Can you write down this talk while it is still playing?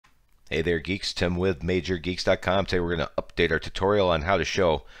Hey there geeks, Tim with MajorGeeks.com. Today we're going to update our tutorial on how to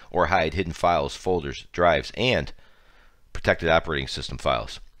show or hide hidden files, folders, drives, and protected operating system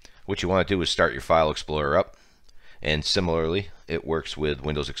files. What you want to do is start your File Explorer up, and similarly it works with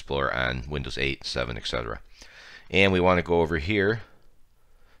Windows Explorer on Windows 8, 7, etc. And we want to go over here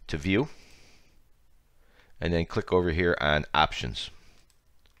to View, and then click over here on Options.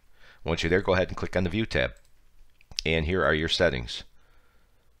 Once you're there, go ahead and click on the View tab. And here are your settings.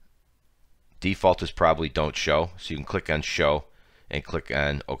 Default is probably don't show, so you can click on show and click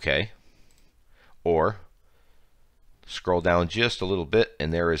on OK, or scroll down just a little bit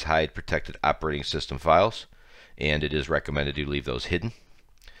and there is hide protected operating system files, and it is recommended you leave those hidden.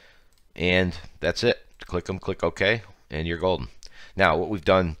 And that's it. Click them, click OK, and you're golden. Now what we've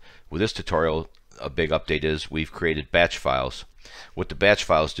done with this tutorial, a big update, is we've created batch files. What the batch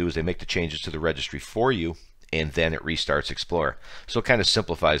files do is they make the changes to the registry for you, and then it restarts Explorer. So it kind of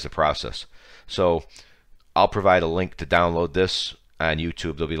simplifies the process. So I'll provide a link to download this on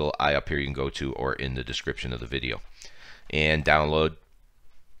YouTube. There'll be a little eye up here you can go to, or in the description of the video. And download.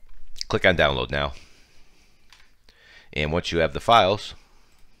 Click on download now. And once you have the files,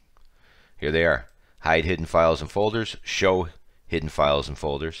 here they are. Hide hidden files and folders, show hidden files and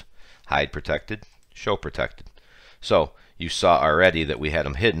folders, hide protected, show protected. So you saw already that we had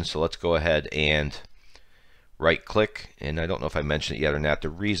them hidden, so let's go ahead and right click, and I don't know if I mentioned it yet or not. The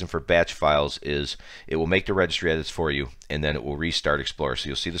reason for batch files is it will make the registry edits for you, and then it will restart Explorer. So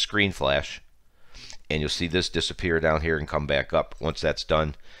you'll see the screen flash, and you'll see this disappear down here and come back up. Once that's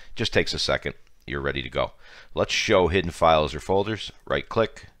done, just takes a second, you're ready to go. Let's show hidden files or folders. Right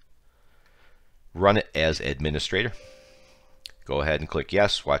click, run it as administrator. Go ahead and click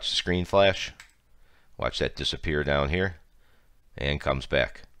yes, watch the screen flash, watch that disappear down here, and comes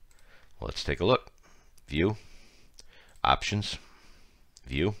back. Let's take a look. View, Options,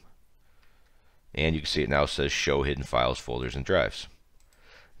 View, and you can see it now says show hidden files, folders, and drives.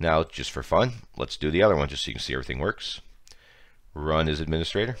 Now, just for fun, let's do the other one just so you can see everything works. Run as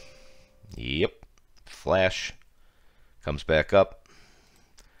administrator. Yep. Flash. Comes back up.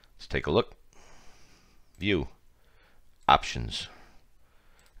 Let's take a look. View, Options,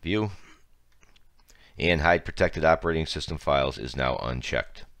 View, and hide protected operating system files is now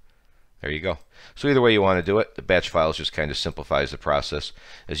unchecked. There you go. So either way you want to do it, the batch files just kind of simplifies the process.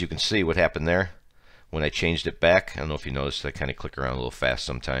 As you can see, what happened there when I changed it back, I don't know if you noticed, I kind of click around a little fast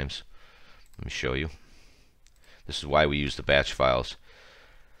sometimes. Let me show you. This is why we use the batch files.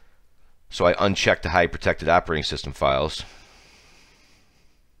 So I unchecked the hide protected operating system files.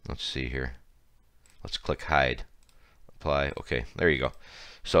 Let's see here. Let's click hide. Apply. Okay, there you go.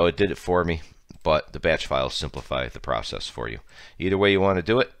 So it did it for me, but the batch files simplify the process for you. Either way you want to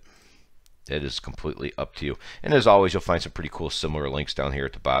do it, it is completely up to you. And as always, you'll find some pretty cool similar links down here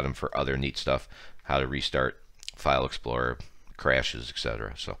at the bottom for other neat stuff, how to restart File Explorer, crashes,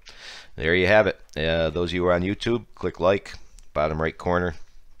 etc. So there you have it. Those of you who are on YouTube, click like, bottom right corner,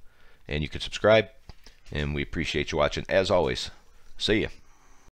 and you can subscribe. And we appreciate you watching. As always, see ya.